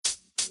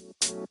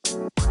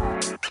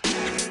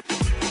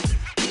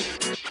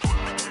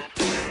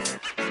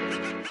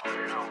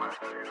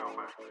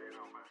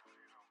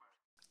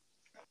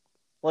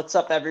What's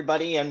up,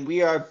 everybody? And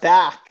we are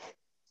back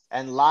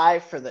and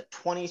live for the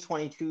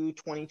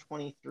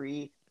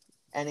 2022-2023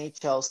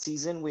 NHL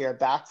season. We are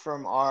back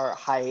from our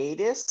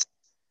hiatus,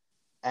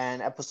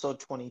 and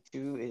episode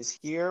 22 is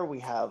here. We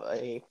have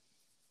a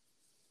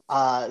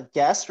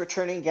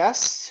returning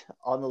guest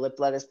on the Lip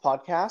Lettuce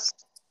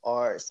podcast.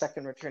 Our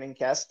second returning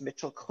guest,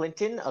 Mitchell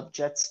Clinton of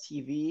Jets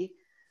TV.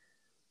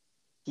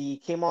 He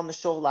came on the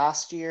show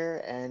last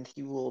year, and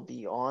he will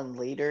be on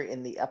later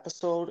in the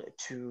episode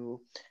to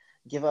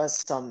give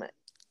us some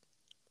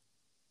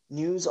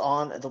news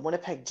on the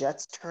Winnipeg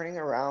Jets turning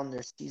around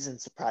their season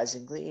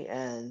surprisingly,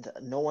 and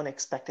no one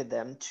expected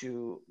them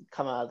to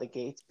come out of the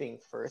gates being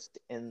first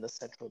in the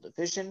Central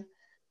Division.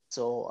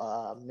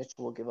 So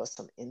Mitchell will give us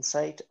some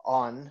insight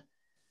on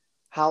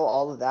how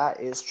all of that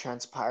is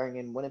transpiring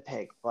in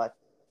Winnipeg. But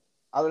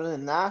other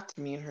than that,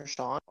 me and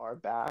Hershawn are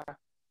back.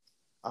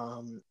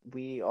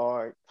 We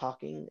are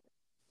talking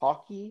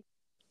hockey.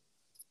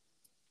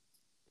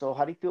 So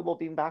how do you feel about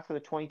being back for the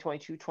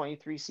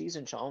 2022-23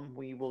 season, Sean?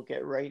 We will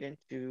get right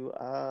into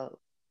the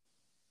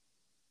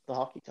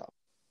hockey talk.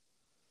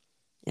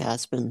 Yeah,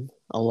 it's been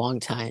a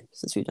long time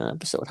since we've done an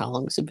episode. How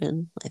long has it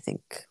been? I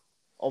think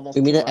Almost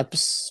we made 2 an months.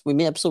 episode. We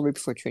made an episode right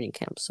before training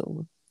camp.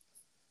 So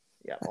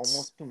Yeah,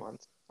 almost 2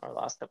 months. Our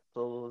last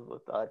episode was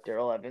with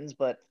Daryl Evans,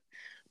 but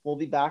we'll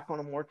be back on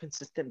a more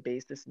consistent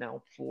basis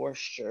now for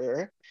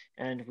sure.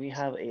 And we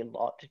have a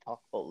lot to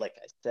talk about. Like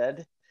I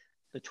said,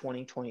 the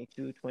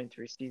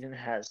 2022-23 season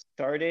has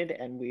started,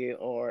 and we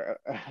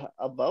are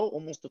about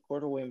almost a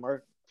quarter-way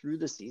mark through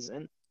the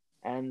season.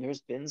 And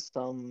there's been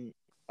some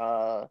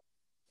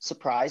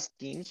surprise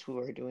teams who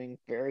are doing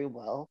very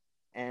well,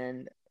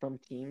 and some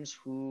teams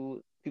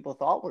who people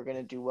thought were going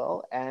to do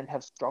well and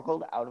have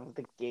struggled out of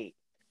the gate.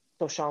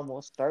 So, Sean,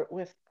 we'll start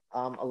with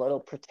a little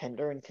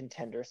pretender and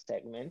contender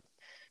segment.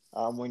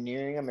 We're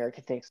nearing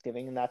American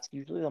Thanksgiving, and that's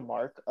usually the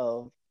mark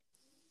of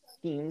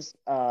teams.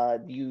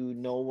 You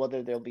know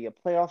whether there'll be a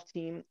playoff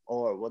team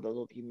or whether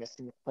they'll be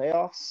missing the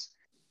playoffs.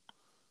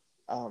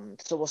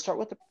 So we'll start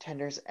with the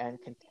pretenders and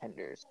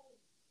contenders.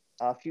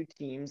 A few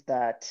teams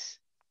that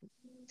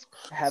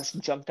have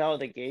jumped out of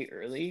the gate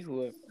early,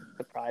 who have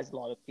surprised a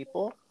lot of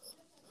people,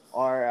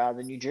 are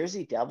the New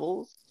Jersey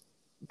Devils,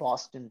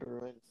 Boston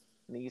Bruins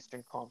in the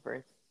Eastern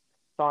Conference.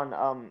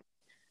 Sean,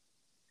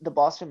 the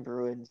Boston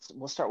Bruins,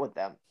 we'll start with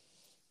them.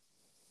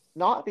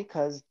 Not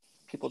because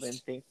people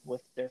didn't think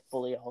with their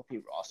fully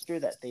healthy roster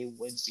that they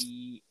would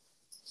be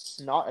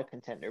not a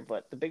contender,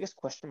 but the biggest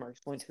question marks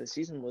going to the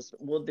season was,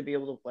 will they be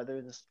able to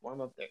weather the storm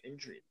of their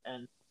injuries?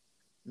 And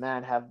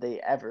man, have they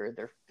ever.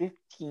 They're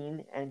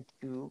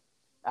 15-2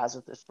 as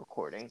of this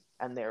recording,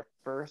 and they're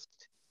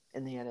first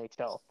in the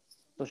NHL.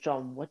 So,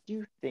 Sean, what do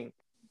you think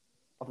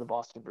of the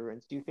Boston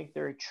Bruins? Do you think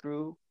they're a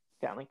true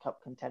Stanley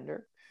Cup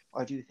contender,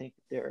 or do you think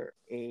they're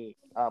a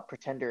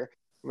pretender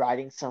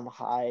riding some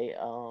high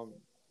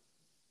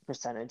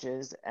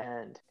percentages,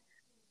 and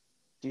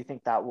do you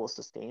think that will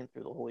sustain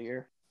through the whole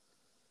year?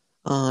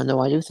 no,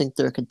 I do think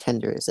they're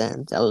contenders,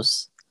 and I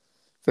was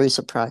very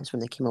surprised when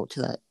they came out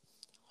to that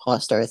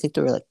hot start. I think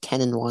they were like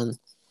 10-1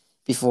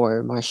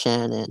 before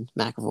Marchand and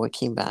McAvoy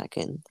came back,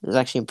 and it was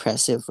actually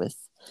impressive with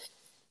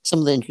some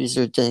of the injuries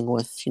they're dealing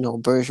with.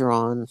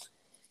 Bergeron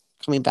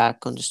coming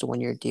back on just a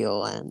 1-year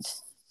deal, and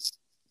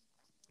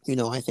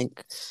I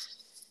think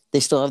they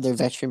still have their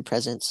veteran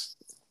presence.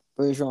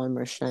 Bergeron,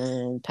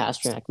 Marchand,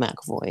 Pastrnak,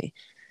 McAvoy.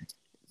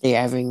 They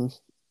have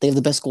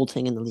the best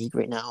goaltending in the league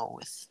right now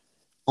with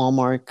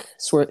Allmark.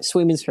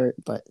 Swayman's hurt,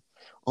 but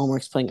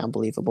Allmark's playing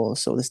unbelievable.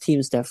 So this team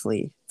is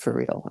definitely for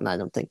real, and I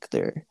don't think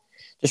they're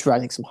just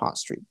riding some hot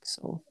streak.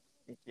 So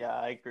yeah,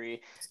 I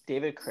agree.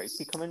 David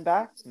Krejci coming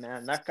back,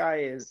 man, that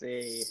guy he's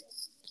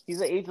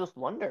an ageless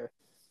wonder.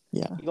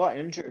 Yeah. He got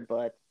injured,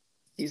 but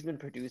he's been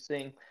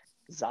producing.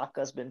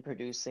 Zaka's been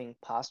producing.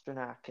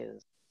 Pastrnak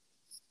is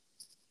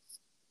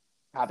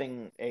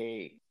having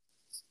a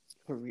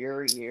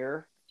career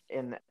year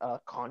in a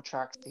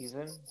contract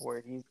season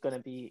where he's going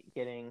to be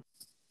getting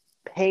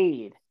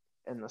paid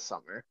in the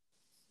summer.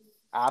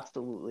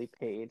 Absolutely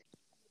paid.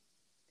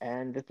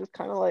 And this is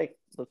kind of like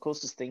the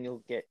closest thing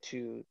you'll get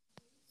to,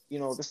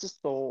 this is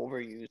so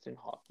overused in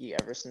hockey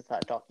ever since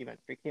that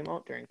documentary came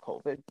out during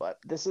COVID, but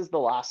this is the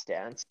last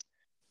dance,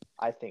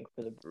 I think,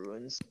 for the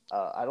Bruins.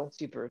 I don't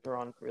see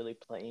Bergeron really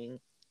playing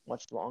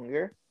much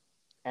longer,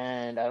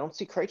 and I don't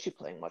see Krejci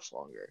playing much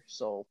longer.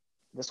 So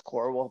this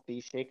core will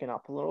be shaken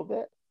up a little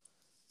bit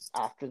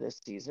after this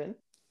season,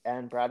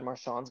 and Brad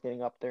Marchand's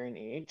getting up there in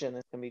age, and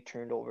it's going to be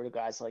turned over to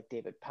guys like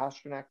David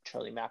Pastrnak,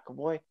 Charlie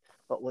McAvoy.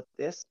 But with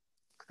this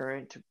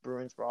current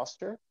Bruins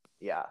roster,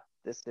 yeah,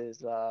 this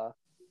is a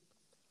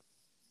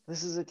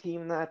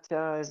team that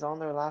is on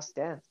their last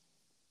dance.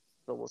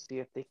 So we'll see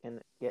if they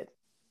can get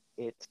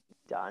it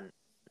done.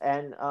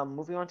 And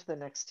moving on to the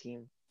next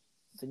team,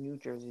 the New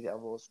Jersey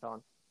Devils,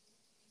 John.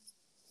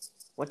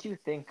 What do you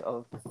think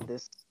of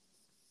this?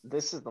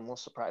 This is the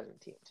most surprising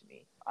team to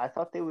me. I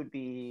thought they would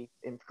be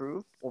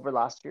improved over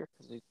last year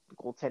because the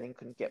goaltending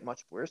couldn't get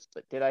much worse.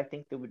 But did I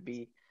think they would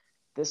be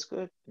this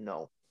good?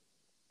 No.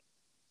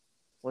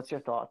 What's your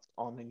thoughts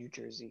on the New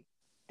Jersey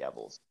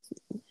Devils?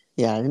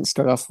 Yeah, I didn't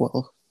start off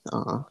well.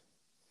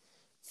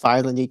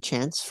 Fired on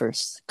chance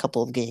first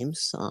couple of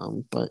games,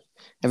 but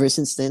ever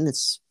since then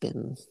it's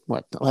been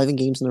what 11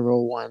 games in a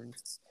row won.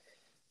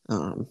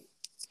 Um,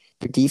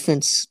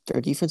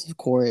 their defensive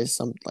core is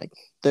some like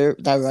their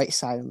that right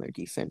side of their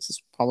defense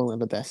is probably one of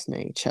the best in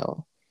the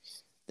NHL.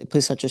 They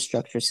play such a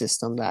structured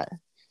system that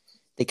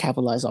they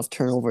capitalize off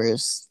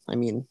turnovers. I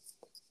mean,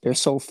 they're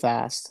so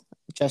fast.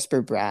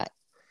 Jesper Bratt,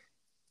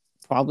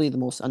 probably the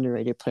most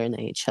underrated player in the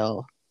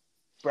NHL.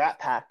 Brat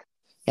Pack.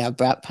 Yeah,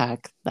 Brat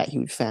Pack, that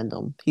huge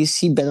fandom.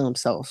 He bet on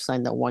himself,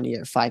 signed that 1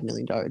 year, $5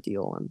 million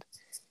deal, and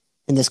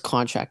in this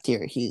contract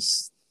here,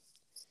 he's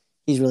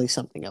really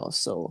something else.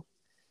 So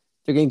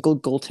they're getting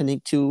good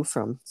goaltending too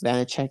from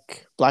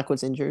Vanacek.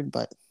 Blackwood's injured,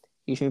 but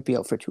he shouldn't be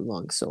out for too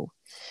long. So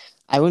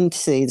I wouldn't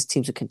say this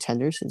team's a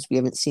contender since we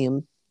haven't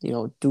seen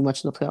him, do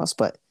much in the playoffs.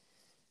 But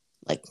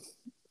like,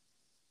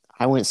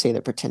 I wouldn't say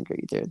they're pretender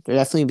either. They're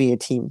definitely be a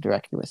team to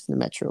reckon with in the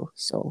Metro.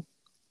 So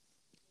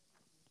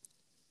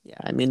yeah,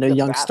 I mean they're The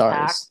young Brat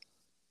Pack stars.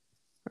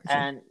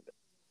 and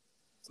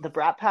the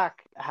Brat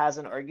Pack has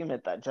an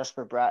argument that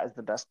Jesper Bratt is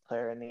the best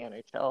player in the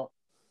NHL.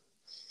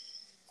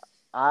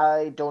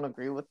 I don't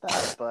agree with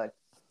that, but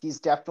he's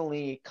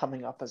definitely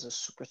coming up as a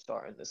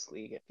superstar in this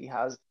league. If he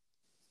has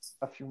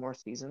a few more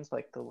seasons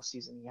like the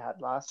season he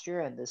had last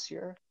year and this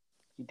year,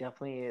 he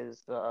definitely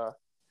is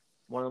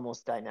one of the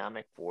most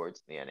dynamic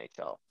forwards in the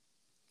NHL.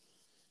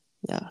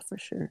 Yeah, for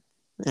sure.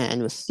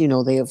 And with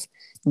they have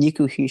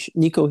Nico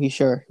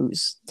Hischier,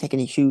 who's taken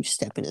a huge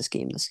step in his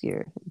game this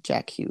year.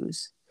 Jack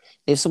Hughes.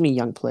 They have so many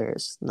young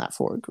players in that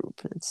forward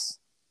group. It's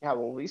Yeah,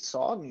 well, we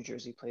saw New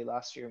Jersey play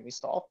last year and we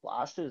saw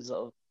flashes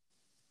of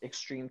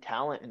extreme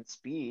talent and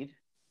speed,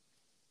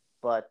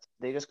 but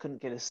they just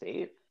couldn't get a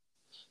save.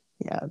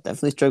 yeah,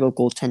 definitely struggled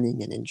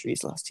goaltending and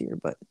injuries last year,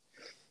 but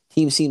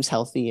team seems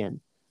healthy and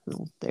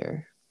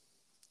they're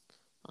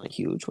on a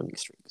huge winning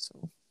streak.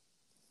 So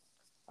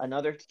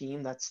Another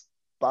team that's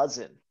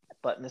buzzing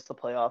but missed the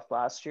playoffs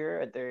last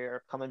year,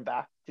 they're coming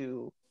back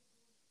to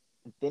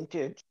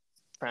vintage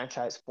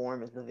franchise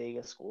form is the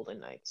Vegas Golden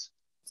Knights.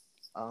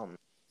 Um,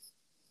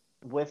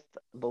 with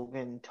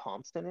Logan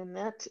Thompson in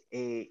net,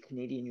 a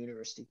Canadian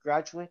University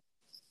graduate.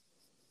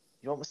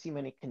 You don't see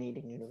many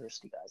Canadian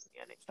University guys in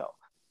the NHL.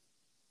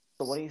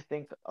 So, what do you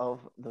think of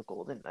the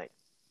Golden Knights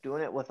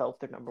doing it without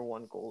their number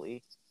one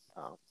goalie,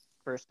 um,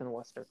 first in the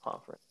Western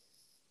Conference?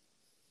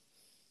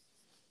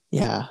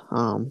 yeah,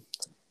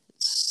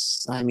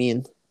 I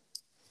mean,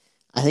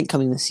 I think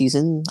coming this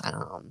season,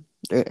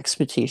 their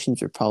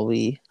expectations are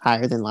probably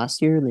higher than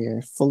last year.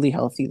 They're fully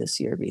healthy this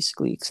year,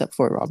 basically, except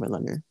for Robin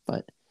Leonard.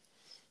 But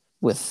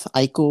with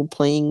Eichel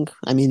playing,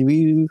 I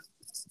mean,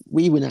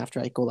 we went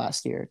after Eichel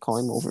last year,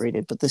 calling him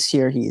overrated, but this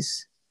year he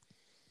seems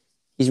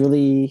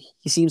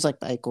like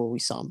the Eichel we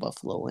saw in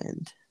Buffalo,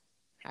 and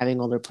having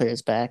all their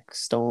players back,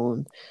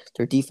 Stone,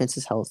 their defense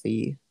is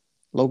healthy.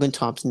 Logan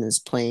Thompson is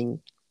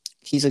playing.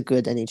 He's a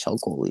good NHL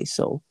goalie,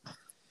 so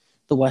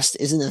the West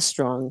isn't as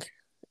strong,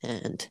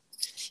 and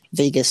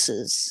Vegas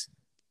is.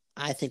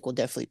 I think will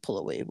definitely pull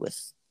away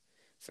with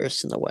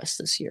first in the West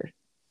this year,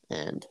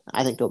 and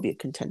I think they'll be a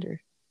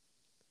contender.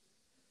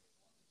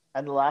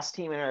 And the last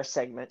team in our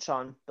segment,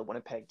 Sean, the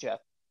Winnipeg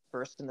Jets,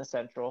 first in the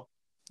Central.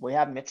 We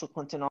have Mitchell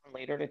Clinton on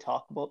later to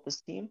talk about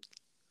this team,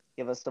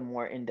 give us some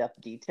more in depth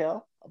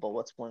detail about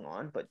what's going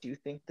on. But do you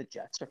think the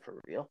Jets are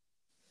for real?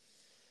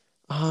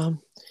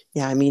 Um,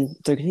 yeah, I mean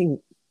they're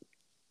getting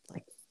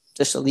like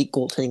just elite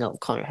goaltending out of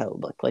Connor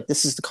Hellebuyck. Like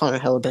this is the Connor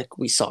Hellebuyck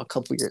we saw a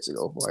couple years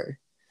ago, where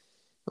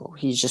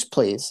he just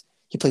plays.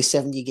 He plays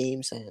 70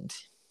 games and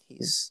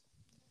he's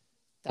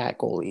that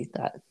goalie,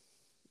 that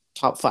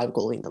top five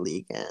goalie in the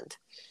league, and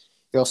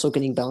you're also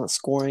getting balanced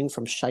scoring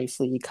from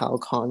Shifley, Kyle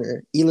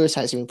Connor. Ehlers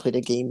hasn't even played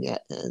a game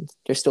yet, and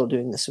they're still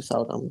doing this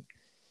without him.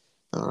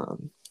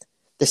 Um,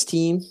 this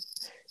team,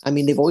 I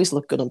mean, they've always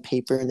looked good on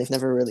paper, and they've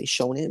never really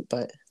shown it.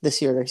 But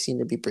this year, they seem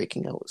to be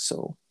breaking out.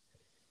 So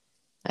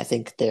I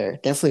think they're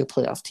definitely a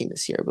playoff team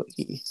this year. But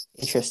it'll be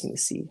interesting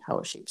to see how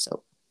it shapes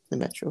out the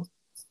Metro.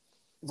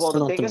 Well, Well, the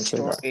not the biggest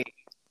Metro, story,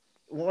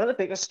 one of the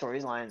biggest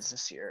storylines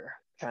this year,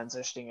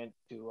 transitioning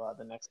into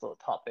the next little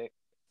topic,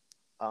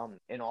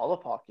 in all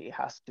of hockey,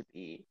 has to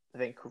be the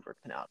Vancouver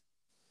Canucks.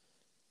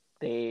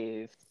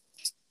 They've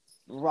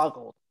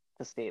struggled,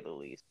 to say the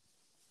least.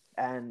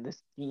 And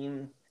this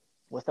team,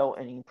 without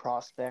any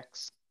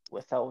prospects,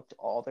 without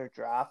all their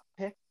draft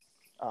picks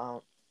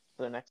for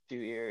the next few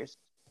years,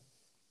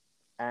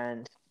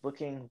 and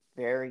looking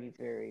very,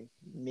 very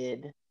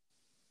mid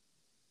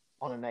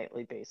on a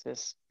nightly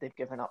basis. They've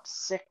given up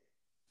six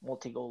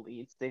multi goal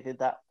leads. They did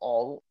that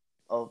all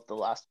of the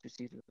last two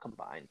seasons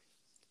combined.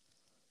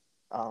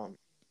 Um,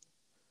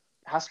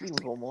 has to be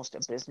the most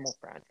abysmal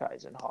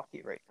franchise in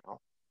hockey right now.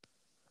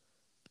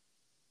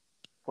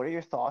 What are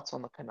your thoughts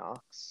on the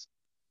Canucks?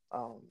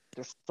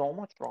 There's so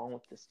much wrong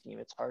with this team.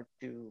 It's hard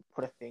to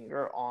put a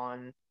finger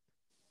on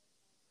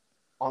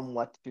on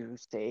what to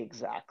say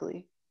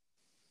exactly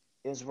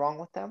is wrong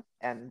with them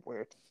and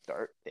where to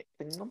start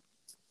fixing them.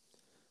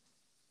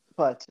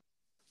 But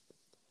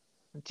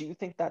do you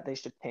think that they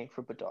should tank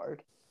for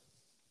Bedard,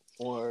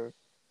 or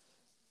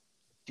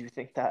do you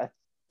think that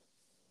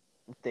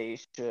they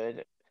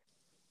should?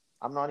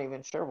 I'm not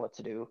even sure what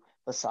to do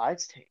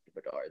besides tank for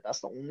Bedard.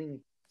 That's the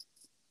only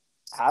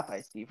path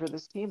I see for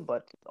this team.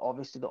 But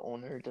obviously, the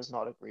owner does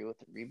not agree with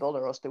the rebuild,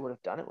 or else they would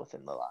have done it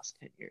within the last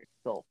 10 years.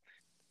 So,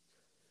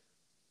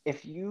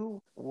 if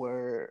you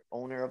were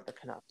owner of the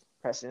Canucks,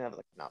 president of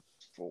the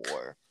Canucks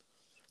for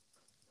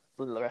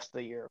the rest of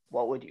the year,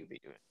 what would you be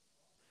doing?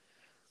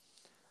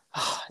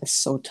 It's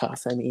so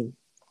tough. I mean,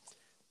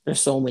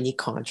 there's so many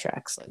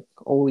contracts like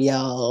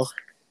OEL,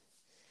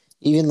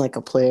 even like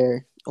a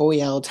player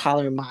OEL,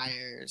 Tyler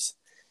Myers.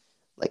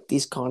 Like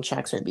these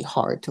contracts are gonna be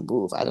hard to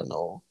move. I don't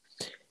know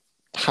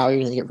how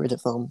you're gonna get rid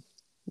of them.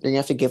 You're gonna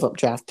have to give up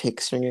draft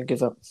picks. You're gonna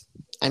give up.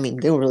 I mean,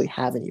 they don't really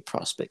have any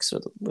prospects, so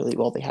really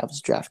all they have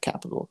is draft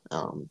capital.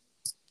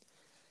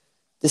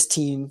 This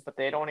team, But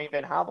they don't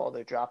even have all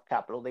their draft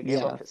capital. They gave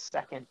yeah, up a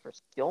second for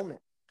Stillman.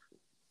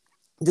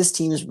 this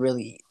team is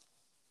really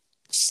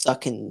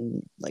stuck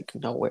in like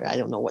nowhere. I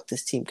don't know what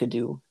this team could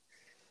do.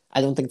 I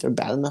don't think they're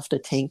bad enough to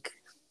tank.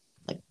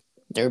 Like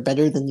they're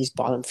better than these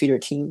bottom feeder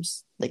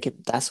teams. Like if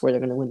that's where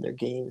they're gonna win their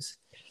games.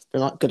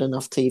 They're not good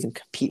enough to even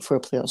compete for a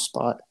playoff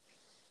spot.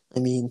 I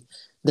mean,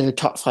 their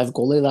top five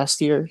goalie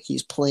last year,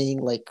 he's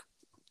playing like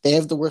they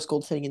have the worst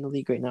goaltending in the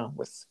league right now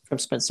with from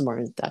Spencer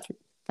Martin,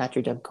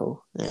 Thatcher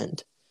Demko,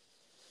 and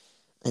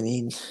I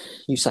mean,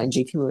 you signed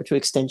JT Miller to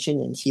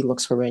extension, and he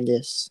looks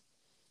horrendous.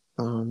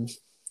 Um,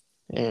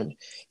 and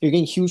you're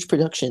getting huge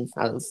production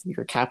out of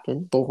your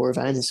captain, Bo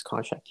Horvat, in his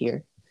contract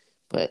year,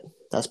 but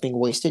that's being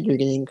wasted. You're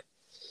getting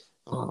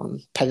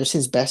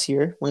Pedersen's best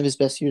year, one of his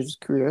best years of his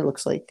career, it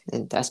looks like,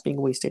 and that's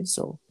being wasted.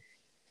 So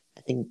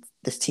I think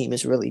this team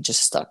is really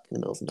just stuck in the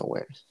middle of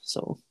nowhere.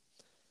 So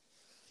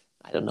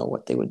I don't know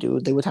what they would do.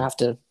 They would have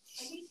to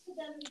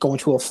go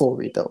into a full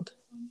rebuild.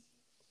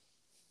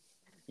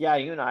 Yeah,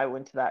 you and I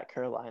went to that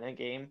Carolina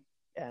game,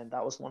 and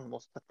that was one of the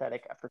most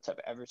pathetic efforts I've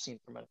ever seen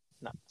from a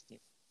Canucks team.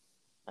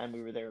 And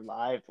we were there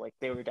live. Like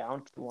they were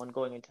down 2-1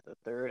 going into the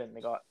third, and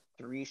they got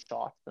three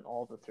shots in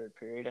all the third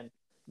period. And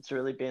it's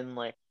really been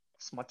like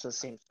as much the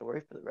same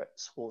story for the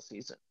whole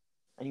season.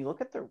 And you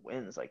look at their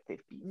wins, like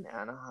they've beaten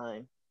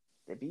Anaheim,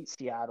 they beat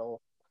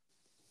Seattle.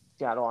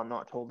 Seattle, I'm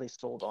not totally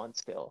sold on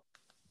still.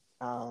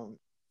 Um,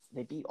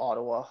 they beat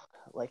Ottawa.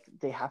 Like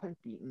they haven't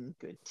beaten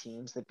good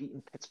teams. They've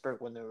beaten Pittsburgh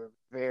when they were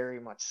very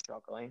much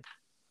struggling.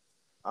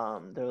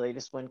 Their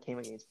latest win came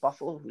against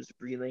Buffalo, who's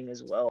reeling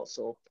as well.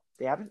 So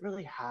they haven't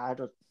really had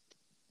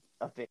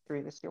a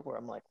victory this year where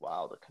I'm like,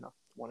 wow, the Canucks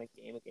won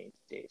a game against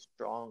a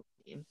strong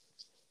team.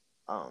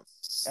 Um,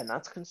 and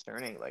that's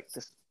concerning. Like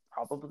this is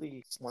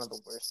probably one of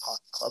the worst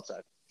hockey clubs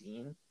I've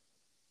seen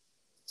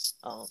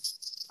um,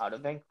 out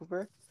of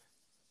Vancouver,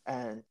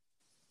 and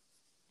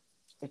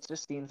it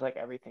just seems like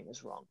everything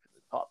is wrong from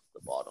the top to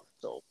the bottom.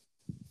 So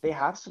they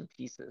have some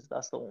pieces.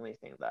 That's the only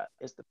thing that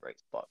is the bright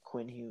spot.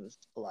 Quinn Hughes,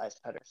 Elias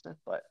Pettersson.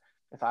 But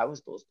if I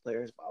was those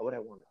players, why would I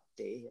want to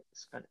stay in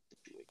this kind of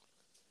situation?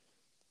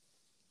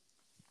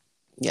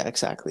 Yeah,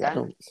 exactly. I And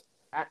don't.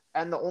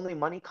 and the only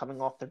money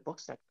coming off their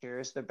books next year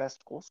is their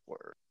best goal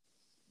scorer,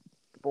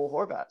 Bo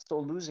Horvat. So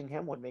losing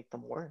him would make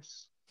them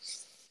worse.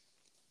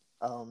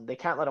 They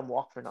can't let him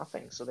walk for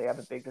nothing. So they have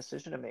a big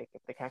decision to make.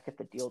 If they can't get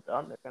the deal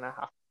done, they're gonna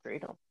have to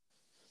trade him.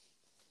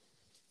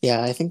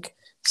 Yeah, I think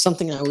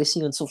something I always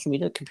see on social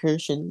media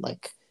comparison,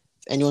 like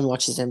if anyone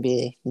watches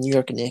NBA, New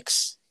York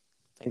Knicks,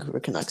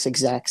 Vancouver Canucks,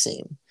 exact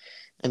same.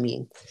 I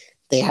mean,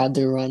 they had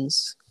their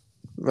runs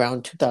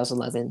around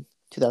 2011,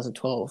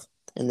 2012,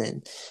 and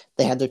then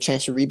they had their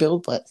chance to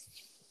rebuild, but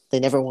they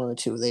never wanted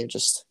to. They're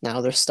just now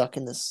they're stuck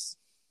in this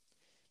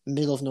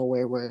middle of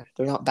nowhere where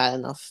they're not bad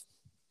enough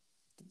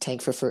to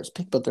tank for first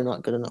pick, but they're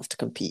not good enough to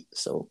compete.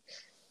 So,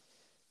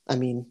 I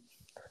mean,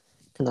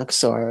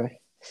 Canucks are.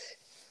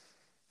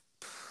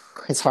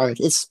 It's hard.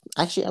 It's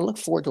actually I look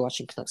forward to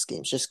watching Canucks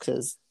games just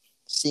because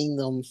seeing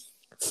them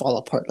fall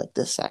apart like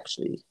this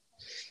actually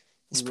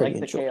is You pretty like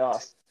the enjoyable.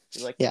 chaos.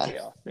 You like the Yeah,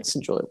 chaos, it's right?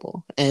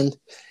 enjoyable, and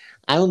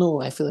I don't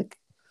know. I feel like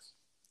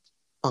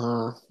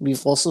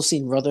we've also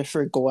seen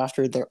Rutherford go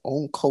after their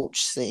own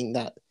coach, saying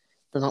that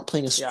they're not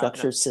playing a Yeah,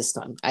 structured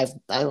system. I I've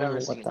don't never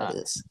know what seen that that.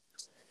 is.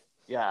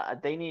 Yeah,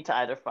 they need to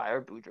either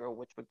fire Boudreaux,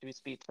 which would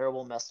just be a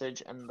terrible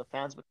message, and the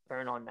fans would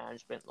turn on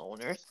management and the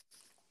owners,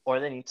 or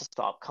they need to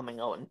stop coming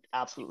out and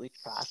absolutely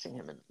trashing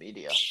him in the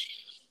media.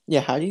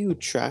 Yeah, how do you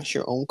trash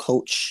your own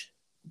coach,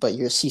 but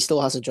he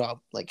still has a job?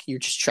 Like you're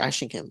just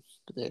trashing him.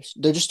 But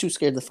they're just too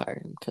scared to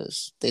fire him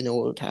because they know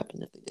what would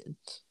happen if they did.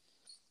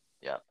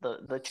 Yeah,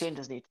 the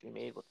changes need to be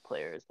made with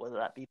players, whether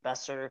that be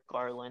Besser,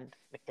 Garland,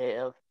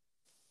 Mikheyev,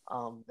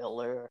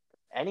 Miller,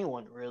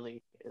 anyone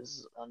really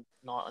is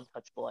not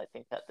untouchable. I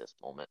think at this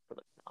moment for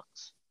the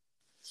Canucks.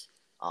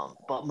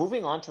 But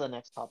moving on to the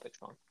next topic,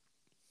 Sean.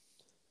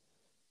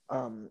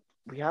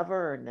 We have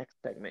our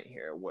next segment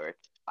here, where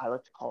I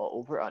like to call it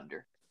over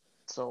under.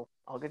 So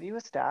I'll give you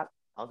a stat,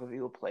 I'll give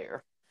you a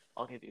player,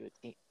 I'll give you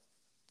a team.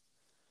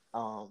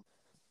 Um,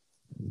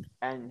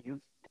 and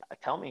you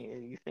tell me,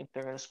 you think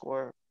they're gonna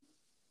score,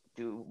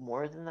 do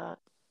more than that,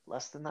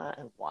 less than that,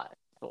 and why?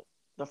 So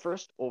the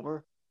first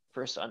over,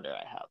 first under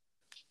I have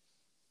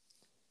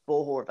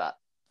Bo Horvat.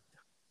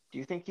 Do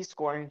you think he's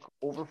scoring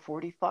over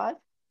 45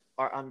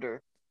 or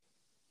under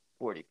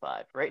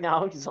 45? Right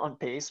now, he's on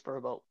pace for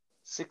about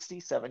 60,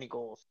 70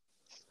 goals.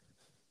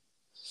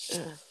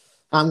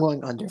 I'm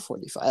going under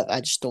 45.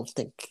 I just don't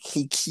think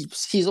he's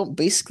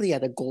basically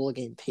at a goal a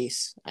game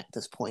pace at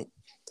this point.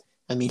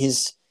 I mean,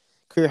 his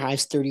career high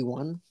is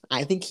 31.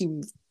 I think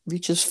he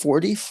reaches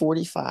 40,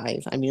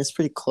 45. I mean, it's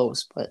pretty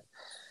close, but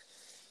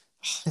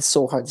it's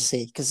so hard to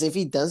say because if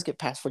he does get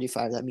past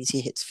 45, that means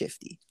he hits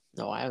 50.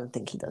 No, I don't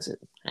think he does it.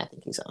 I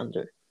think he's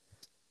under.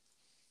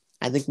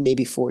 I think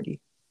maybe 40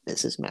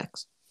 is his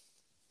max.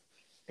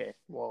 Okay,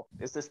 well,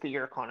 is this the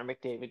year Connor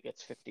McDavid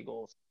gets 50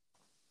 goals?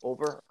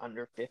 Over,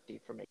 under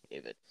 50 for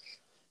McDavid?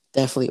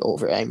 Definitely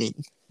over. I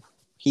mean,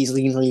 he's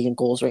leading the league in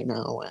goals right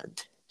now, and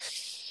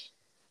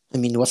I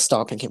mean, what's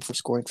stopping him from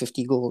scoring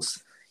 50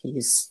 goals?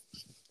 He's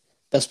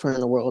best player in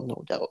the world,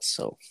 no doubt.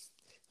 So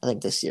I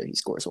think this year he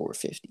scores over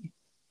 50.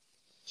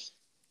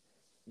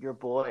 Your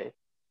boy,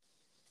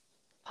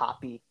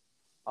 Poppy.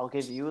 I'll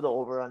give you the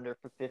over under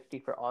for 50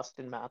 for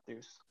Austin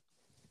Matthews.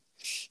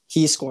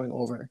 He's scoring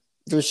over.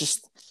 There's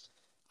just,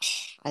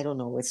 I don't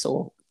know. It's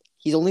so,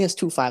 he only has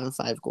two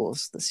 5-5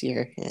 goals this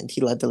year, and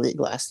he led the league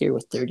last year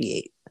with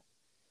 38.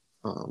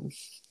 Um,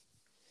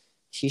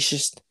 he's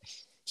just,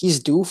 he's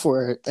due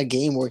for a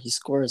game where he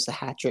scores a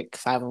hat trick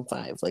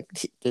 5-5. Like,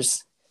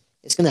 there's,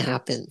 it's going to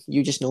happen.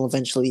 You just know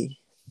eventually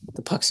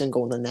the puck's going to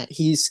go in the net.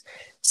 He's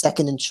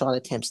second in shot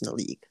attempts in the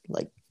league.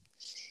 Like,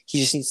 he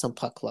just needs some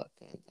puck luck.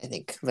 And I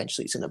think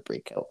eventually he's going to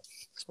break out,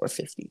 score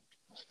 50.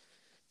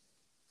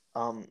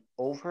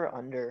 Over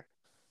under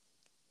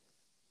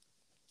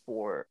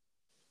for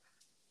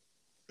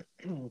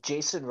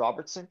Jason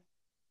Robertson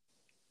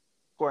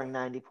scoring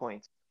 90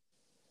 points.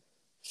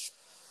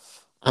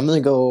 I'm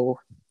going to go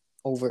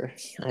over.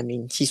 I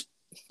mean, he's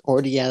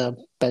already had a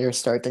better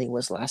start than he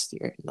was last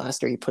year.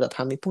 Last year, he put up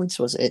how many points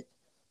was it?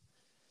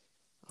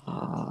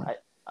 Uh, I,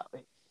 I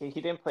he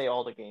didn't play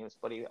all the games,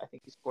 but I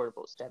think he scored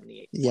about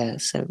 78 yeah,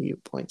 points. 70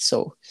 points.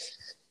 So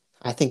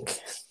I think,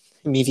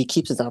 I mean, if he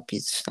keeps it up,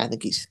 I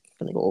think he's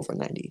going to go over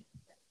 90.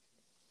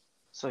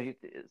 So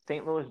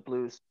St. Louis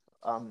Blues,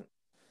 do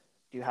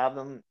you have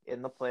them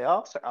in the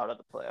playoffs or out of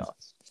the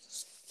playoffs?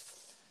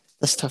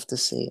 That's tough to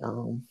say.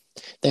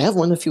 They have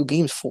won a few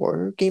games,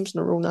 4 games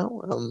in a row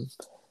now.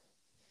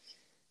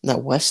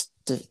 That West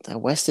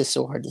is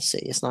so hard to say.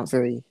 It's not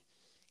very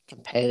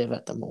competitive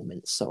at the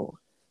moment. So,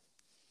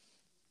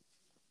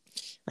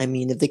 I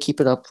mean, if they keep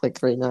it up like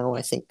right now,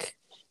 I think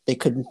they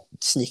could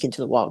sneak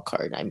into the wild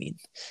card. I mean,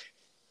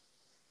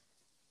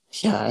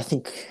 yeah, I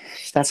think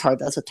that's hard.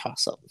 That's a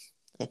toss up.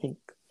 I think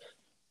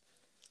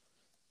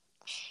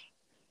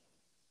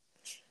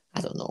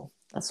I don't know.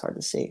 That's hard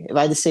to say. If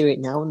I had to say right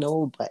now,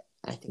 no, but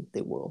I think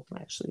they will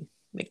actually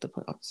make the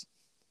playoffs.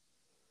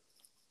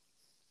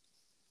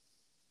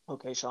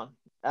 Okay, Sean.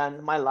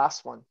 And my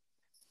last one.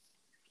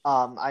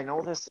 I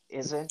know this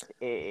isn't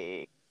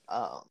a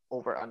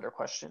over under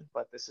question,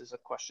 but this is a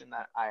question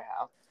that I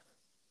have.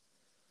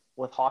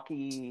 With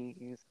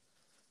hockey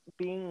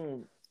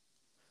being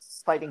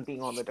fighting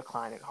being on the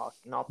decline in hockey,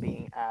 not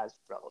being as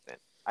relevant,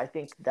 I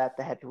think that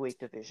the heavyweight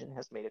division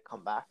has made a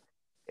comeback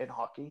in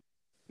hockey.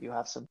 You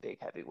have some big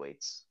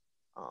heavyweights,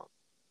 um,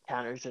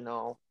 Tanner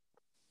Jeannot,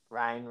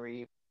 Ryan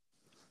Reeve,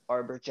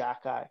 Arbor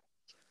Jacki,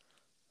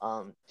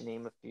 to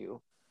name a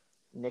few.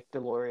 Nick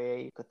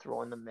Delorier, you could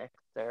throw in the mix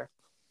there.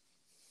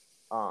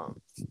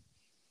 Um,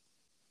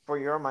 for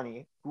your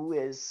money, who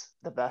is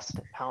the best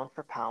pound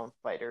for pound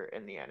fighter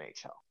in the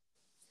NHL?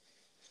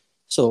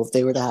 So if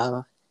they were to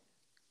have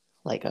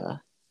like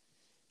a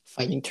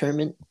fighting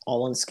tournament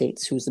all on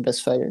skates, who's the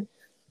best fighter?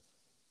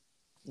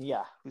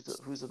 Yeah,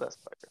 who's the best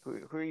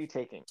fighter? Who are you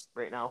taking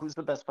right now? Who's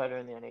the best fighter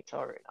in the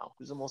NHL right now?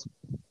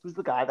 Who's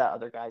the guy that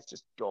other guys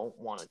just don't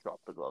want to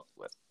drop the gloves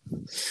with?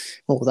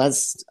 Well,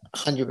 that's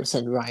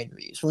 100% Ryan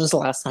Reeves. When was the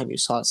last time you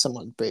saw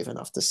someone brave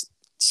enough to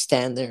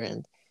stand there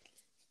and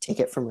take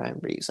it from Ryan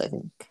Reeves? I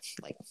think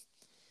like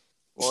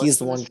Well, as he's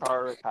the soon as one.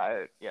 Chara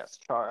retired, yes,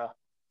 Chara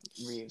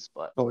Reeves,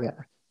 but Oh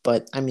yeah,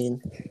 but I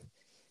mean,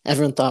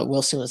 everyone thought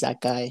Wilson was that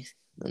guy,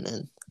 and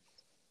then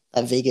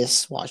that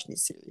Vegas Washington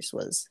series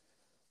was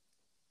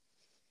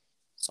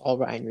it's all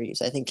Ryan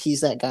Reeves. I think he's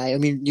that guy. I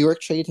mean, New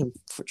York traded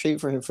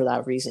for him for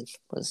that reason.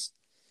 Was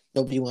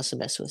nobody wants to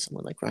mess with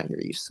someone like Ryan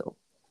Reeves. So,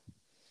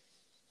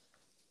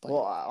 but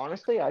well,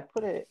 honestly, I'd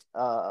put it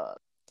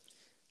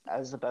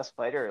as the best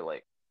fighter.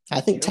 Like, I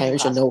you think know who Tanner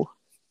hasn't? Jeannot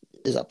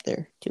is up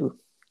there too.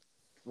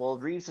 Well,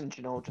 Reeves and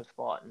Janot just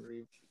fought, and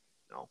Reeves,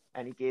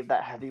 and he gave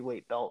that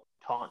heavyweight belt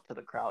taunt to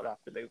the crowd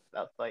after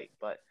that fight.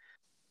 But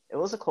it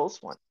was a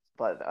close one.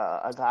 But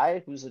a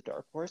guy who's a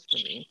dark horse for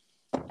me,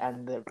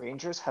 and the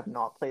Rangers have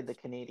not played the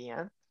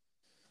Canadiens,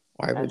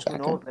 Arbor and who Jacka.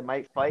 knows, they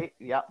might fight.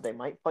 Yeah, they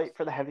might fight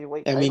for the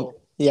heavyweight I mean,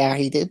 title. yeah,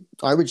 he did.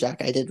 Arbor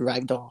Jack, I did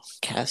ragdoll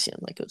Cassian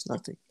like it was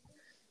nothing.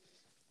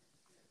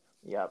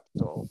 Yep.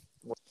 So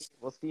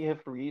we'll see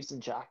if Reeves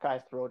and Jackeye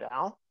throw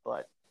down,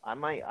 but I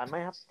might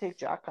have to take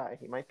Jackeye.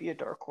 He might be a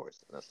dark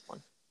horse in this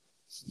one.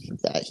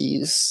 That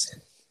he's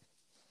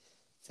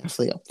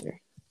definitely up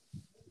there.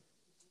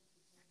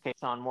 Okay,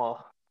 Sean.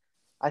 Well,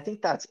 I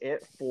think that's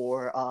it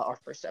for our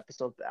first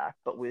episode back.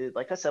 But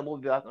like I said, we'll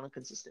be back on a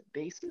consistent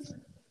basis.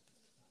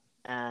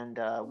 And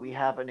we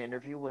have an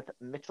interview with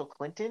Mitchell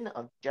Clinton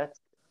of Jets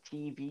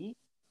TV.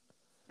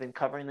 Been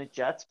covering the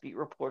Jets, beat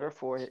reporter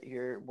for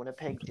your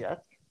Winnipeg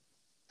Jets.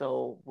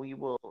 So we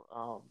will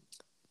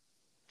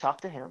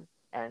talk to him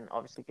and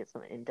obviously get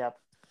some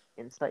in-depth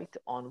insight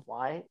on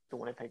why the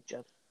Winnipeg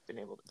Jets have been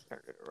able to turn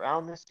it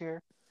around this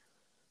year.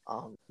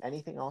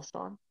 Anything else,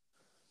 Sean?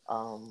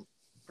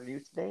 For you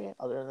today,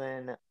 other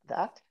than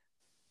that?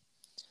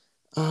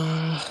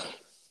 Uh,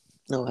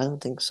 no, I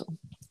don't think so.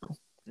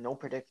 No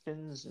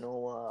predictions,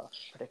 no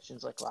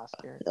predictions like last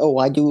year. Oh,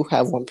 I do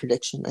have one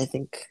prediction.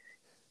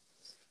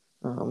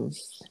 Um,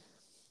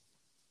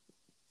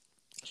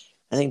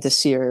 I think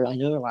this year, I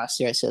know last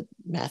year I said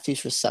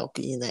Matthews for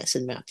Selke and I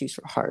said Matthews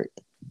for Hart.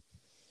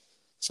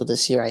 So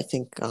this year, I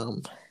think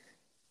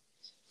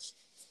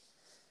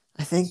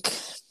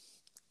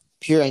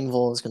Pierre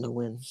Engvall is going to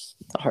win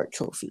the Hart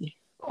Trophy.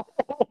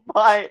 Oh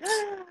my.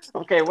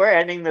 Okay, we're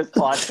ending this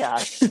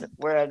podcast.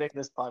 We're ending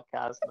this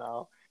podcast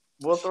now.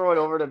 We'll throw it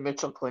over to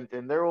Mitchell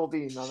Clinton. There will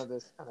be none of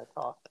this kind of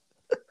talk.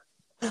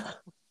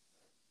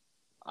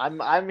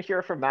 I'm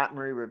here for Matt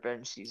Murray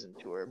Revenge Season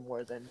Tour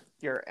more than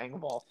your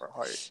Engvall for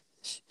Hart.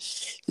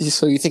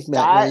 So you think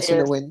Matt That Murray's going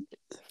to is, win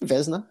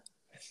Vezina?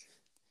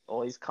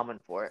 oh, he's coming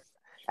for it.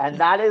 And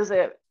that is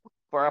it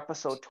for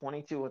episode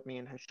 22 with me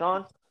and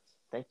Hashan.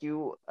 Thank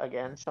you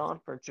again, Sean,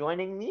 for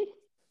joining me.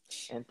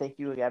 And thank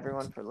you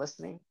everyone for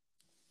listening.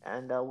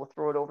 And we'll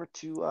throw it over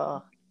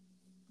to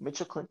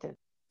Mitchell Clinton.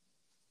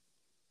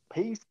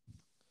 Peace.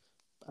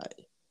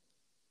 Bye.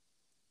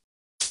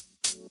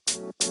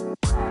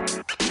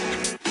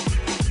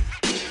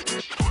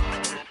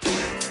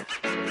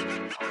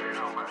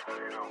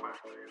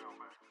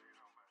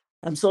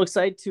 I'm so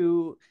excited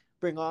to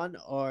bring on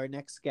our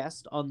next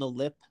guest on the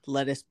Lip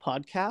Lettuce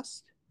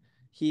podcast.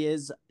 He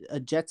is a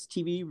Jets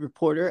TV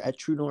reporter at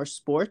True North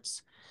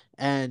Sports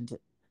and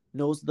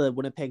knows the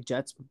Winnipeg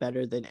Jets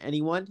better than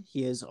anyone.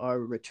 He is our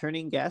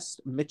returning guest,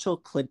 Mitchell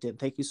Clinton.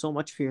 Thank you so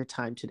much for your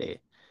time today,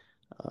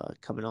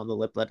 coming on the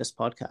Lip Lettuce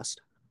podcast.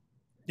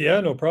 Yeah,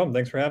 no problem.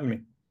 Thanks for having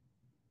me.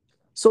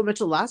 So,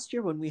 Mitchell, last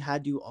year when we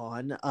had you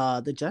on,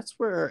 the Jets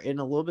were in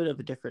a little bit of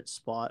a different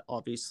spot,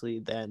 obviously,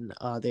 than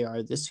they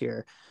are this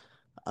year.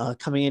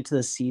 Coming into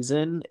the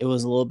season, it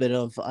was a little bit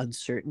of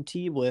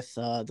uncertainty with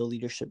the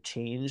leadership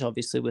change,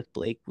 obviously with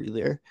Blake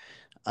Wheeler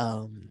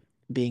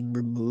being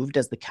removed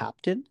as the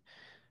captain.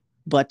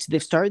 But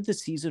they've started the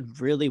season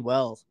really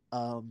well,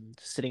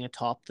 sitting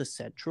atop the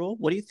Central.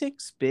 What do you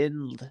think's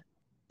been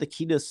the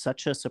key to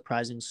such a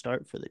surprising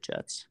start for the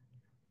Jets?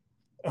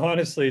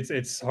 Honestly,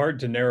 it's hard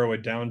to narrow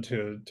it down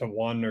to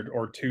one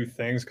or two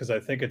things because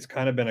I think it's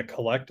kind of been a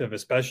collective,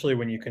 especially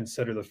when you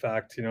consider the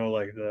fact,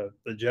 like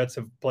the Jets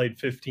have played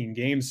 15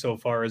 games so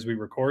far as we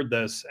record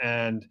this,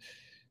 and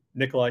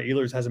Nikolai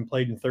Ehlers hasn't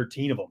played in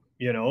 13 of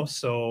them.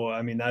 So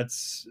I mean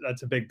that's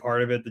a big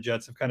part of it. The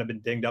Jets have kind of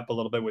been dinged up a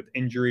little bit with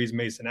injuries.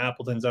 Mason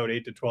Appleton's out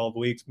 8 to 12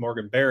 weeks.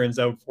 Morgan Barron's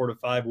out 4 to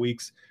 5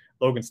 weeks.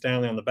 Logan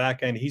Stanley on the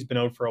back end, he's been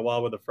out for a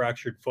while with a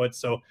fractured foot.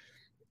 So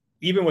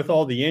even with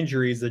all the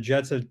injuries, the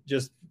Jets have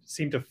just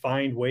seemed to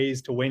find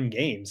ways to win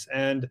games.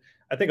 And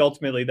I think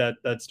ultimately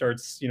that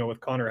starts, with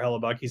Connor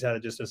Hellebuck. He's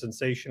had just a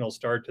sensational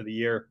start to the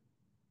year,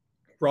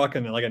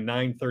 rocking like a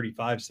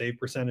 935 save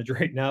percentage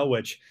right now,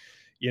 which,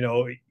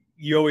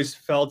 you always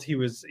felt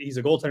he's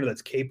a goaltender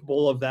that's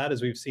capable of that,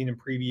 as we've seen in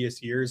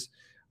previous years.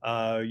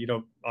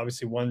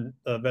 Obviously won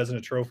the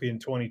Vezina Trophy in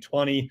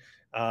 2020.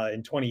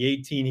 In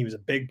 2018, he was a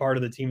big part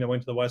of the team that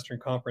went to the Western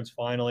Conference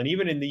Final. And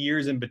even in the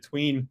years in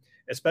between,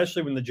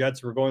 especially when the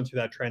Jets were going through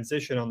that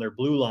transition on their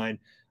blue line,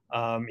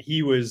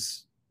 he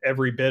was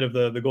every bit of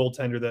the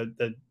goaltender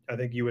that I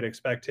think you would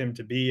expect him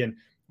to be, and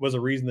was a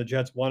reason the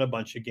Jets won a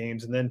bunch of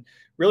games. And then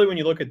really when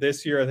you look at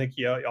this year, I think,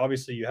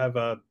 obviously you have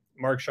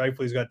Mark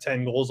Scheifele's got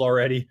 10 goals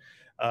already.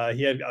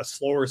 He had a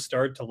slower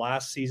start to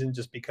last season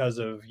just because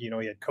of, he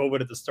had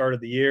COVID at the start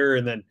of the year,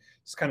 and then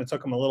just kind of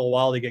took him a little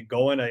while to get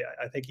going. I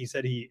think he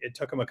said it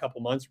took him a couple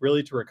months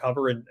really to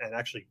recover and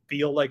actually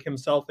feel like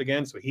himself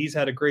again. So he's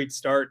had a great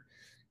start.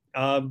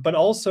 But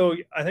also,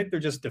 I think they're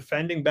just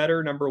defending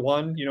better, number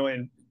one,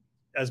 and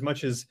as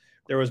much as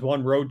there was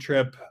one road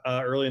trip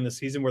early in the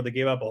season where they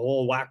gave up a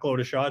whole whack load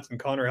of shots and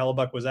Connor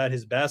Hellebuck was at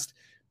his best,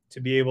 to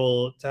be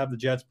able to have the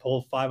Jets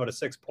pull 5 out of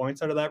 6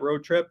 points out of that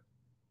road trip.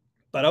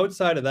 But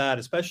outside of that,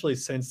 especially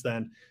since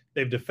then,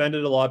 they've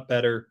defended a lot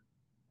better.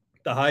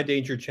 The high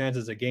danger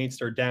chances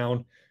against are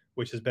down,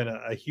 which has been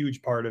a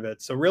huge part of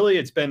it. So really,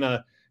 it's been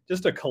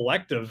just a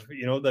collective.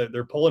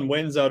 They're pulling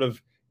wins out of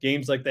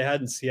games like they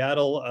had in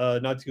Seattle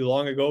not too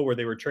long ago, where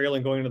they were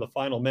trailing going into the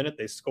final minute.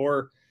 They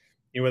score,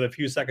 with a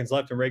few seconds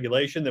left in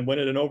regulation, then win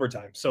it in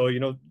overtime. So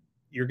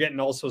you're getting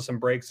also some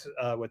breaks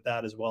with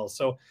that as well.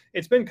 So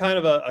it's been kind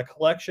of a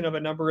collection of a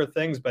number of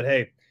things. But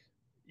hey,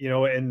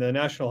 in the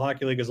National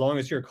Hockey League, as long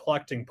as you're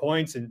collecting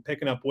points and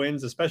picking up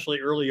wins, especially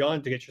early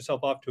on to get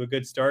yourself off to a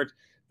good start,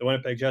 the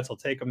Winnipeg Jets will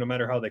take them no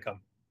matter how they come.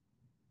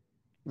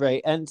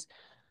 Right. And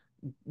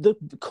the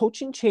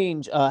coaching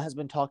change has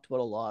been talked about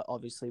a lot,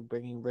 obviously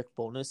bringing Rick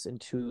Bowness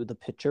into the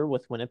picture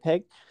with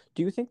Winnipeg.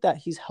 Do you think that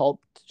he's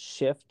helped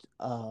shift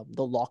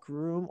the locker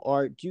room,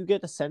 or do you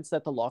get a sense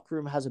that the locker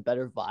room has a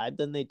better vibe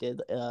than they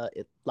did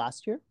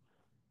last year?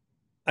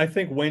 I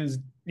think wins,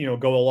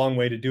 go a long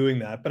way to doing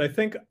that. But I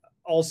think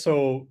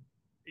also,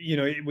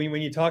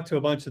 when you talk to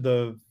a bunch of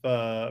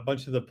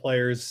the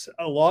players,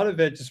 a lot of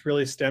it just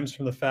really stems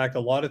from the fact a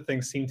lot of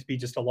things seem to be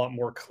just a lot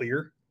more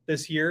clear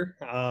this year.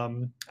 I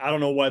don't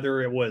know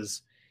whether it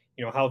was,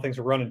 how things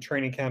were run in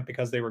training camp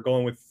because they were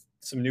going with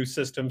some new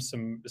systems,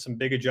 some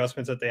big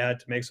adjustments that they had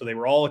to make. So they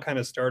were all kind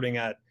of starting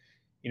at,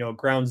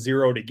 ground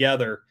zero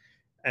together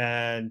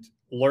and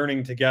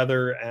learning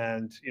together.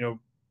 And,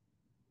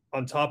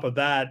 on top of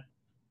that,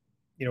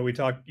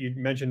 you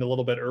mentioned a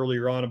little bit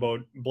earlier on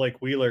about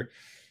Blake Wheeler,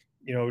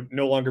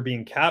 no longer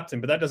being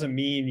captain, but that doesn't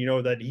mean,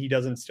 that he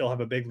doesn't still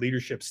have a big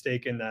leadership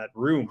stake in that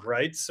room,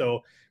 right?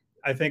 So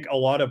I think a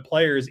lot of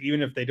players,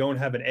 even if they don't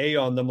have an A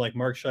on them, like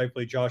Mark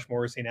Scheifele, Josh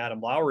Morrissey, and Adam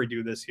Lowry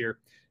do this year,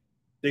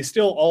 they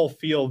still all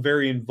feel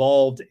very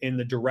involved in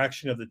the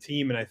direction of the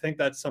team. And I think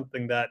that's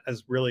something that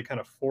has really kind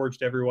of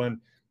forged everyone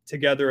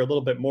together a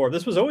little bit more.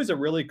 This was always a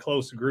really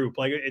close group.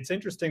 Like, it's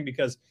interesting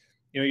because,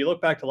 you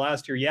look back to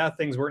last year, yeah,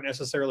 things weren't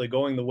necessarily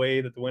going the way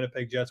that the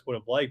Winnipeg Jets would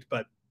have liked,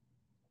 but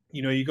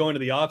you go into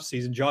the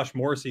offseason, Josh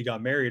Morrissey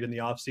got married in the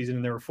offseason,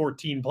 and there were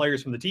 14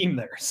 players from the team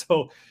there.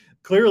 So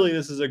clearly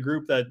this is a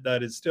group that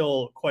is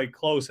still quite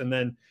close. And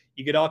then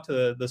you get off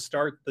to the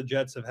start the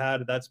Jets have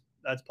had. That's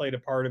played a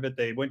part of it.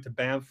 They went to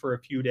Banff for a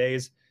few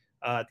days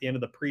at the end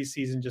of the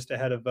preseason, just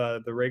ahead of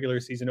the regular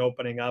season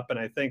opening up. And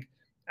I think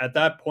at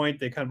that point,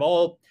 they kind of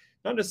all,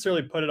 not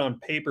necessarily put it on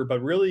paper, but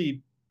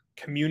really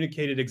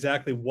communicated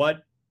exactly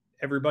what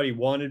everybody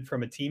wanted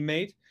from a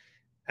teammate.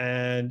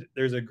 And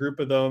there's a group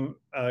of them,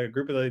 a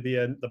group of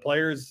the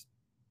players,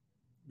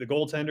 the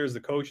goaltenders, the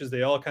coaches.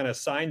 They all kind of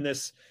signed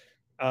this,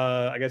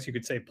 I guess you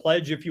could say,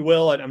 pledge, if you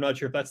will. I'm not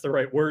sure if that's the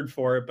right word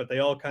for it, but they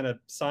all kind of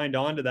signed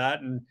on to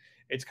that, and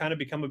it's kind of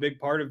become a big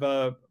part of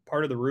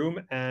the room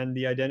and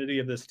the identity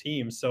of this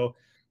team. So,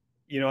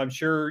 I'm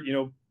sure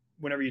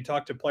whenever you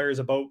talk to players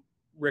about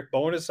Rick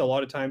Bowness, a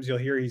lot of times you'll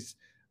hear he's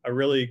a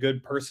really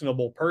good,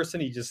 personable person.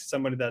 He's just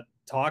somebody that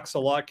talks a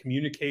lot,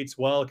 communicates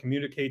well,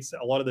 communicates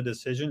a lot of the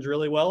decisions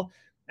really well.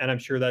 And I'm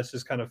sure that's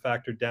just kind of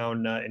factored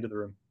down into the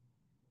room.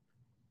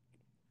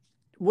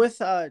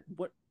 With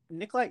what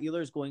Nikolai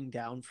Ehlers going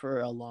down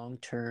for a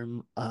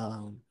long-term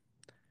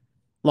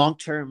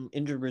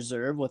injured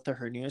reserve with the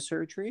hernia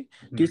surgery,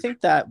 do you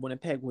think that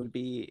Winnipeg would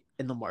be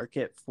in the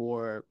market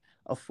for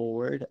a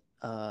forward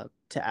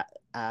to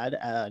add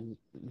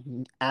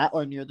at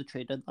or near the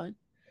trade deadline?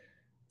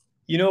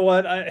 You know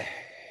what?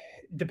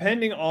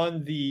 Depending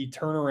on the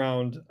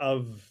turnaround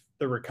of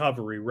the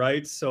recovery,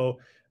 right? So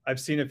I've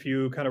seen a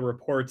few kind of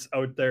reports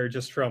out there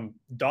just from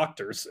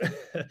doctors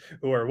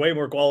who are way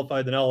more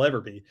qualified than I'll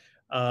ever be,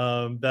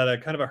 that a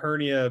kind of a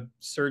hernia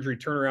surgery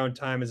turnaround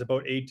time is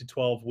about 8 to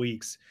 12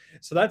 weeks.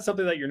 So that's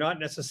something that you're not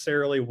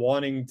necessarily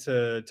wanting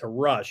to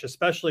rush,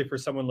 especially for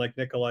someone like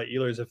Nikolai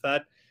Ehlers. If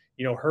that,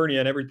 hernia,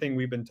 and everything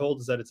we've been told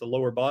is that it's a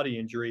lower body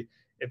injury,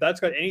 if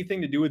that's got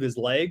anything to do with his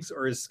legs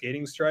or his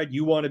skating stride,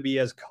 you want to be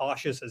as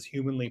cautious as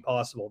humanly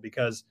possible,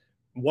 because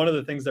one of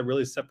the things that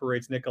really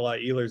separates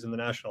Nikolai Ehlers in the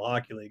National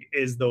Hockey League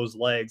is those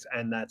legs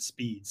and that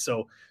speed.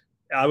 So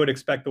I would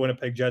expect the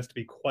Winnipeg Jets to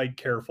be quite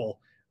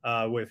careful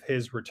with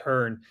his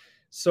return.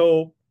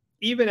 So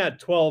even at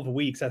 12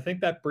 weeks, I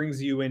think that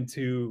brings you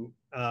into,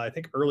 I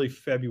think, early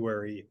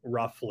February,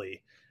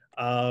 roughly.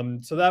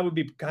 So that would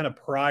be kind of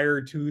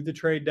prior to the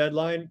trade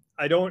deadline.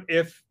 I don't,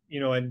 if,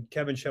 and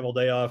Kevin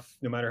Cheveldayoff,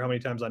 no matter how many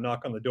times I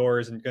knock on the door,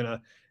 isn't going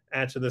to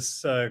answer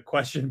this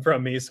question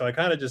from me. So I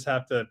kind of just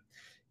have to,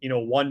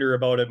 wonder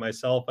about it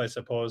myself, I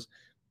suppose.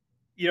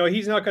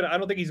 He's not going to, I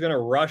don't think he's going to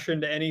rush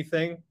into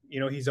anything.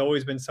 He's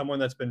always been someone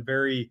that's been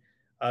very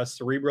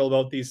cerebral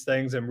about these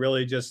things, and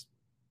really just,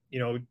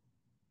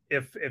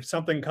 if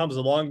something comes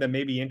along that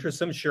maybe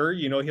interests him, sure,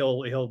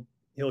 he'll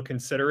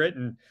consider it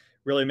and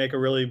really make a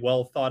really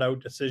well thought out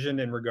decision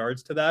in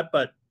regards to that.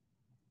 But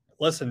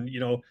listen,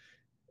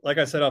 like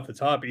I said off the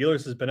top,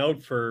 Ehlers has been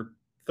out for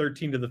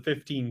 13 to the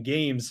 15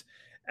 games,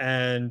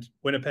 and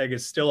Winnipeg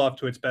is still off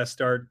to its best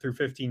start through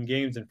 15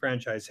 games in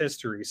franchise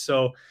history.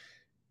 So,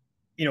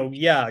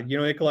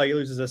 Nikolai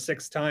Ehlers is a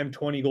 6-time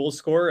 20-goal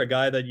scorer, a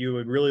guy that you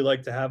would really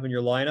like to have in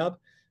your lineup.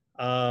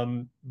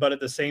 But at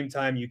the same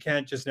time, you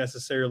can't just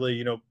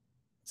necessarily,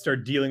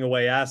 start dealing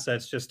away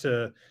assets just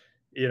to,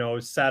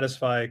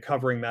 satisfy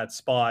covering that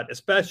spot,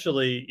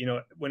 especially,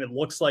 when it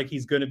looks like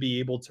he's going to be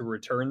able to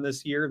return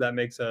this year. That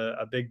makes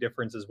a big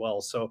difference as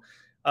well. So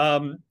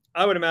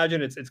I would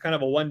imagine it's kind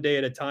of a one day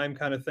at a time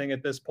kind of thing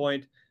at this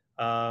point.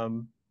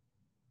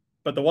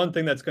 But the one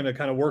thing that's going to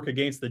kind of work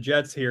against the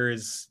Jets here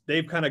is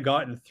they've kind of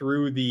gotten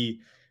through the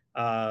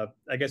I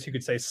guess you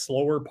could say,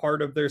 slower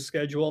part of their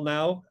schedule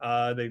now.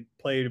 They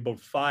played about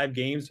 5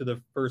 games for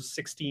the first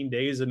 16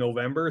 days of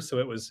November. So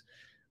it was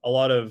a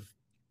lot of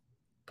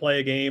play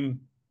a game,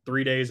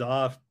 3 days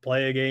off,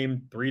 play a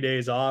game, 3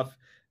 days off.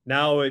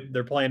 Now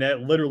they're playing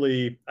it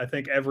literally, I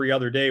think, every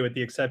other day with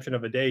the exception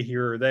of a day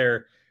here or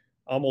there,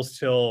 almost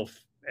till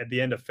at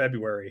the end of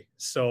February.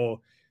 So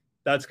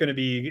that's going to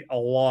be a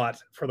lot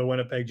for the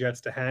Winnipeg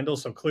Jets to handle.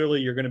 So clearly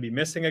you're going to be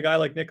missing a guy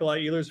like Nikolai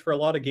Ehlers for a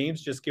lot of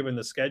games, just given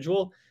the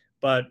schedule.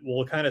 But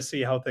we'll kind of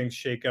see how things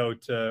shake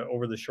out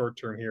over the short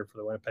term here for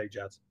the Winnipeg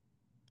Jets.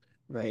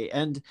 Right.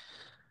 And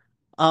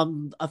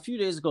a few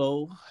days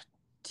ago,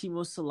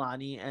 Timo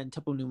Solani and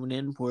Teppo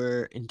Numminen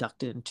were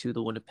inducted into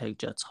the Winnipeg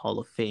Jets Hall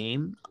of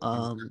Fame.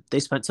 They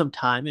spent some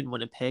time in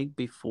Winnipeg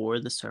before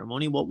the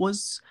ceremony. What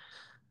was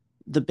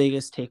the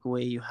biggest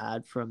takeaway you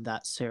had from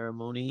that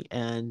ceremony,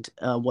 and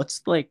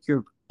what's like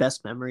your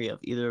best memory of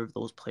either of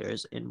those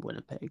players in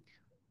Winnipeg?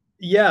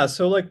 Yeah,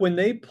 so like when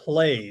they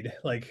played,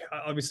 like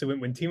obviously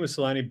when Timo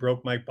Solani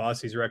broke Mike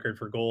Bossy's record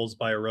for goals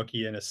by a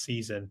rookie in a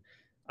season,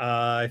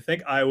 I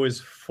think I was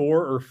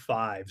 4 or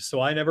 5.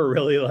 So I never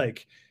really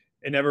like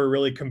it never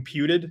really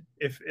computed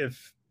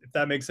if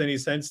that makes any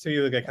sense to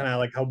you. Like I kind of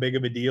like how big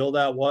of a deal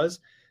that was.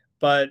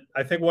 But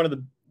I think one of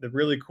the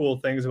really cool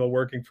things about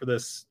working for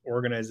this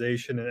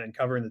organization and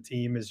covering the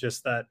team is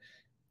just that,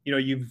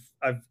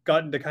 I've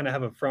gotten to kind of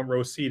have a front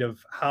row seat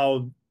of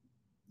how,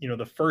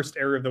 the first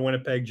era of the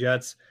Winnipeg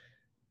Jets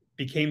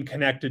became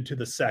connected to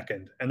the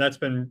second. And that's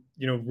been,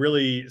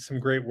 really some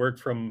great work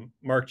from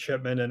Mark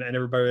Chipman and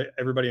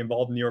everybody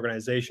involved in the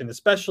organization,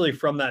 especially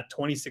from that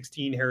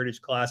 2016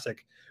 Heritage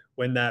Classic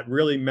when that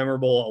really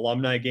memorable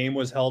alumni game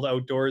was held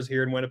outdoors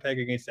here in Winnipeg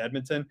against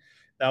Edmonton.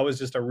 That was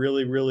just a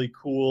really, really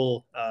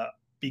cool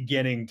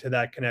beginning to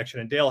that connection.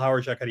 And Dale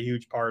Hawerchuk had a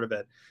huge part of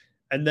it.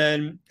 And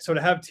then, so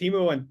to have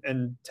Timo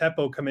and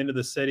Teppo come into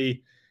the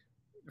city,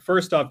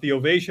 first off, the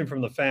ovation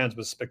from the fans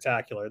was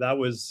spectacular. That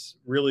was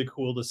really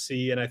cool to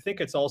see. And I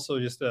think it's also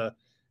just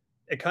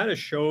it kind of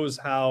shows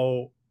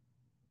how,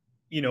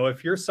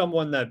 if you're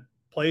someone that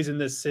plays in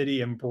this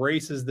city,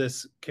 embraces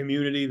this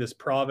community, this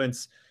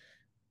province,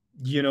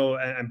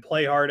 and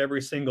play hard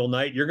every single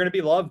night, you're going to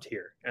be loved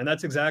here. And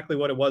that's exactly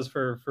what it was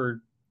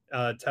for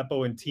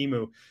Teppo and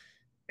Timu.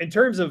 In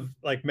terms of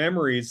like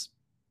memories,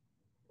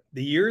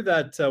 the year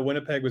that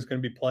Winnipeg was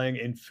going to be playing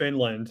in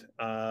Finland,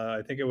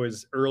 I think it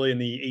was early in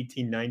the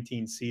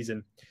 18-19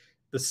 season.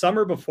 The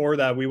summer before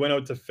that, we went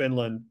out to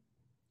Finland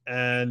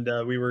and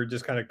we were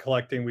just kind of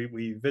collecting.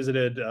 We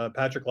visited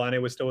Patrick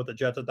Laine was still with the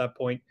Jets at that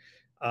point.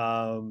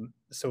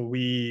 So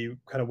we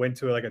kind of went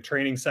to like a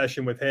training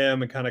session with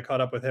him and kind of caught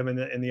up with him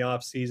in the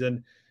off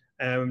season.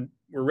 And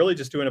we're really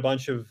just doing a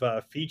bunch of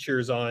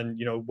features on,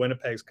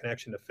 Winnipeg's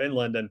connection to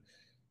Finland. And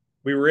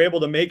we were able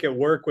to make it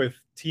work with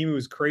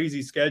Timu's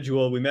crazy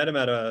schedule. We met him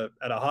at a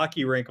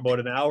hockey rink about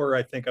an hour,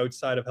 I think,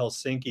 outside of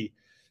Helsinki.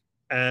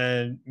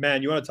 And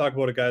man, you want to talk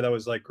about a guy that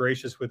was like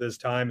gracious with his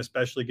time,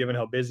 especially given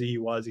how busy he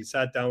was. He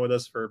sat down with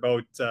us for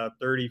about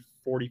 30,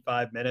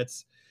 45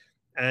 minutes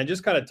and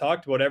just kind of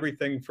talked about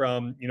everything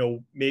from,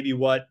 maybe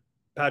what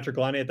Patrick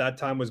Laine at that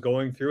time was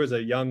going through as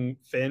a young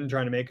Finn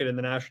trying to make it in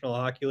the National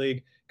Hockey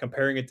League,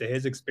 comparing it to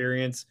his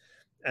experience.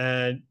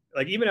 And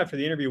like, even after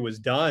the interview was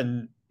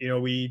done,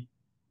 we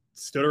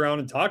stood around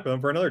and talked with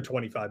him for another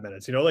 25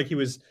 minutes. Like he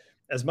was,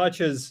 as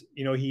much as,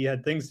 he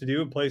had things to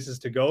do and places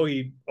to go,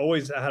 he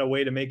always had a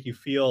way to make you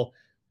feel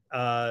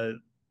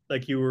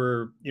like you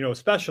were,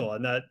 special,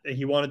 and that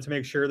he wanted to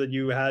make sure that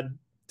you had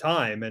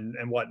time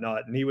and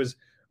whatnot. And he was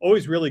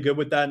always really good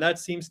with that. And that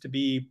seems to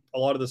be a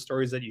lot of the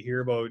stories that you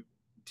hear about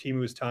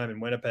Timu's time in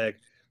Winnipeg.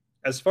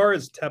 As far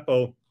as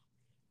Teppo,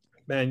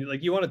 man,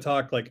 like you want to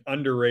talk like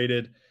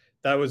underrated.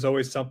 That was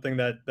always something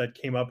that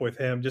came up with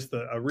him. Just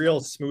a real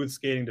smooth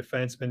skating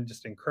defenseman,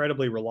 just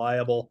incredibly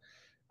reliable.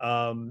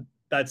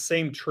 That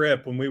same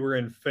trip when we were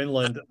in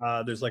Finland,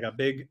 there's like a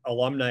big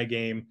alumni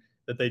game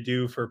that they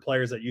do for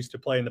players that used to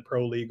play in the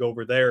pro league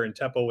over there, and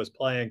Teppo was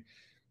playing.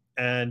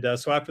 And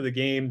so after the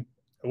game,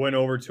 I went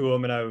over to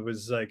him and I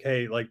was like,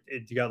 "Hey, like,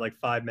 you got like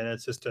 5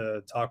 minutes just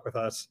to talk with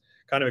us?"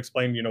 Kind of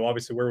explained,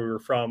 obviously where we were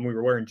from. We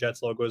were wearing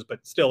Jets logos,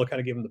 but still kind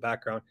of give him the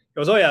background. He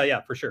goes, "Oh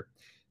yeah, for sure."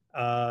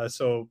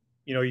 So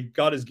he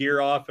got his gear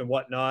off and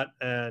whatnot,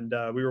 and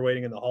we were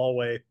waiting in the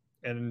hallway.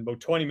 And about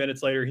 20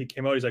 minutes later, he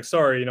came out. He's like,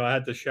 "Sorry, I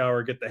had to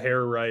shower, get the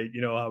hair right.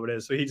 You know how it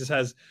is." So he just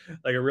has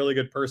like a really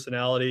good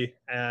personality,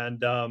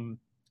 and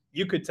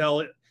you could tell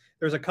it.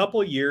 There's a couple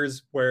of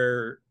years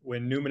where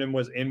when Numminen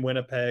was in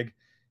Winnipeg,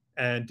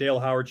 and Dale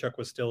Hawerchuk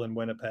was still in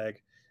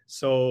Winnipeg,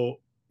 so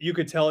you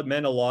could tell it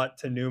meant a lot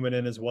to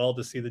Numminen as well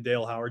to see the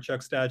Dale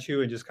Hawerchuk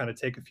statue and just kind of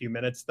take a few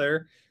minutes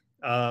there.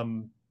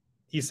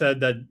 He said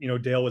that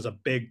Dale was a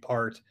big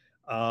part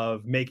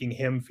of making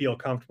him feel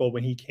comfortable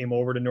when he came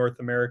over to North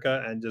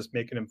America and just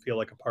making him feel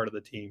like a part of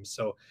the team.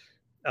 So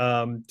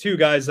two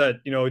guys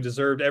that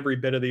deserved every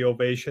bit of the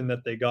ovation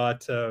that they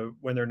got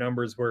when their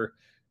numbers were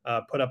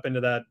put up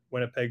into that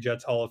Winnipeg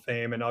Jets Hall of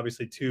Fame, and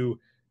obviously two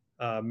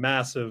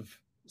massive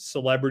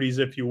celebrities,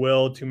 if you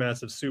will, two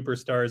massive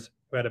superstars.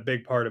 who had a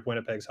big part of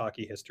Winnipeg's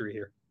hockey history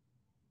here.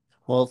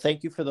 Well,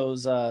 thank you for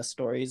those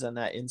stories and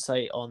that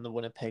insight on the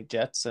Winnipeg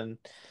Jets. And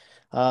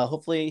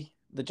hopefully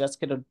the Jets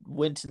get a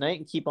win tonight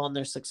and keep on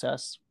their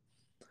success.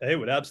 Hey,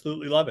 would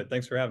absolutely love it.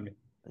 Thanks for having me.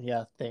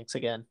 Yeah, thanks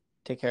again.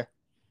 Take care.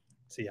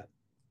 See ya.